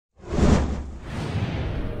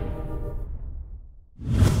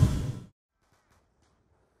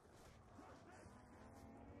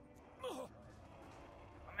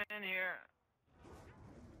in here.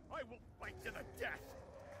 I will fight to the death.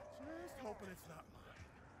 Just hoping it's not mine.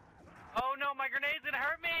 Oh no, my grenade's gonna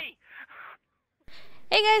hurt me!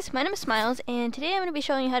 Hey guys, my name is Smiles, and today I'm going to be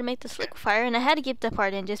showing you how to make the Sliquifier, and I had to keep that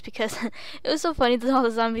part in just because it was so funny that all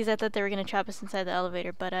the zombies, I thought they were going to trap us inside the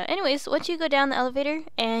elevator. But anyways, once you go down the elevator,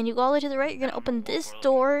 and you go all the way to the right, you're going to open this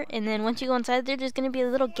door, and then once you go inside there, there's going to be a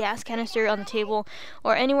little gas canister on the table,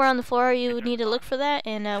 or anywhere on the floor you would need to look for that,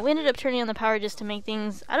 and we ended up turning on the power just to make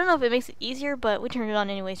things, I don't know if it makes it easier, but we turned it on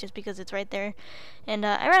anyways just because it's right there. And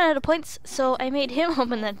I ran out of points, so I made him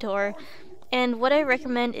open that door, and what I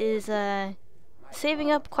recommend is,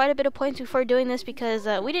 saving up quite a bit of points before doing this because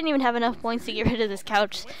we didn't even have enough points to get rid of this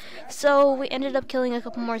couch. So we ended up killing a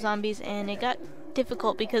couple more zombies, and it got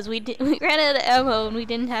difficult because we ran out of ammo and we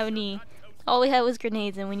didn't have any. All we had was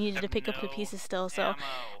grenades, and we needed to pick up the pieces still. So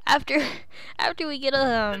after we get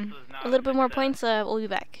a little bit more points, we'll be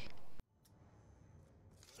back.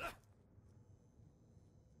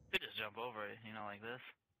 You just jump over it, you know, like this.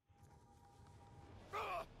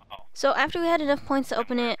 So after we had enough points to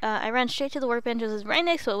open it, I ran straight to the workbench, which is right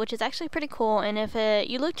next to it, which is actually pretty cool. And if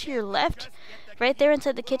you look to your left, right there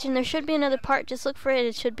inside the kitchen, there should be another part. Just look for it.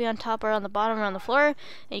 It should be on top or on the bottom or on the floor. And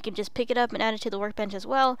you can just pick it up and add it to the workbench as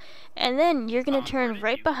well. And then you're going to turn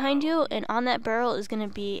right behind you, and on that barrel is going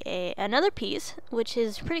to be another piece, which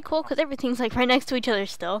is pretty cool because everything's like right next to each other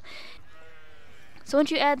still. So once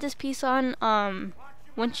you add this piece on,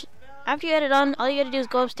 after you add it on, all you gotta do is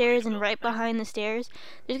go upstairs, and right behind the stairs,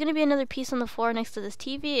 there's gonna be another piece on the floor next to this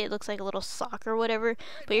TV. It looks like a little sock or whatever,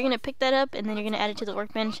 but you're gonna pick that up, and then you're gonna add it to the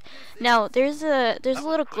workbench. Now, there's a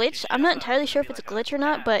little glitch. I'm not entirely sure if it's a glitch or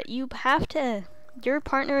not, but you have to, your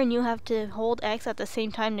partner and you have to hold X at the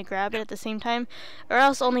same time to grab it at the same time, or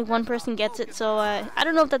else only one person gets it. So I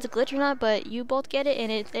don't know if that's a glitch or not, but you both get it,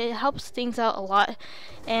 and it helps things out a lot,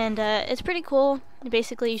 and it's pretty cool.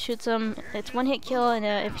 Basically, you shoot some, it's one hit kill, and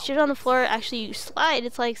if you shoot it on the floor, actually you slide,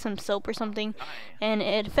 it's like some soap or something, and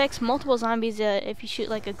it affects multiple zombies. If you shoot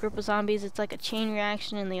like a group of zombies, it's like a chain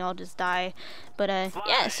reaction and they all just die. But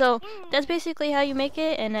yeah, so that's basically how you make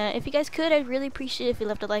it, and if you guys could, I'd really appreciate it if you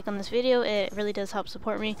left a like on this video. It really does help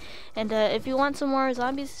support me, and if you want some more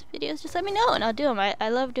zombies videos, just let me know and I'll do them. I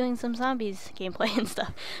love doing some zombies gameplay and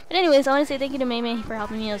stuff. But anyways, I want to say thank you to ᴄʟɪᴄධᴏ for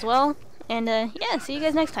helping me as well, and yeah, see you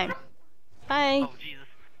guys next time. Bye. Oh, Jesus.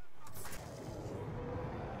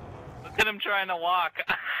 Look at him trying to walk.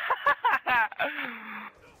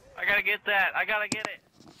 I gotta get that. I gotta get it.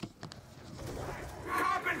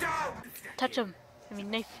 Touch him. I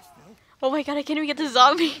mean, knife. Oh my god, I can't even get the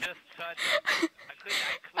zombie. Just touch.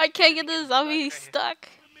 I can't get the zombie. He's stuck.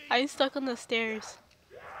 I'm stuck on the stairs.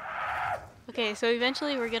 Okay, so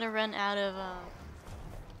eventually we're gonna run out of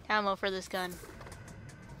ammo for this gun.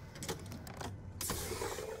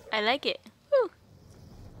 I like it.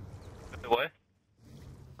 What?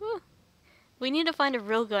 Woo. We need to find a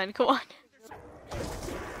real gun. Come on.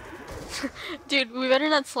 Dude, we better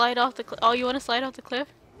not slide off the cliff. Oh, you want to slide off the cliff?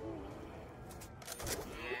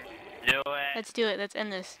 Do it. Let's do it. Let's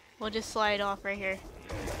end this. We'll just slide off right here.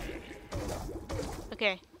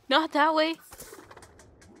 Okay. Not that way.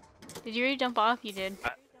 Did you already jump off? You did.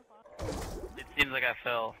 It seems like I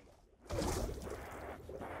fell.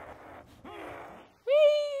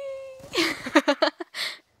 Whee!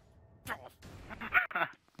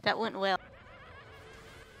 That went well.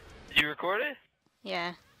 Did you record it?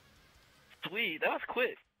 Yeah. Sweet, that was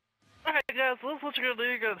quick. Alright guys, so this is what you're gonna do.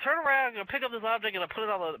 You're gonna turn around, you're gonna pick up this object, you're gonna put it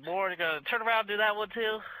on the board, you're gonna turn around and do that one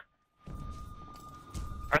too.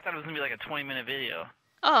 I thought it was gonna be like a 20-minute video.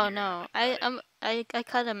 Oh no, I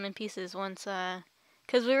cut them in pieces once,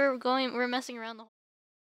 cause we were messing around the whole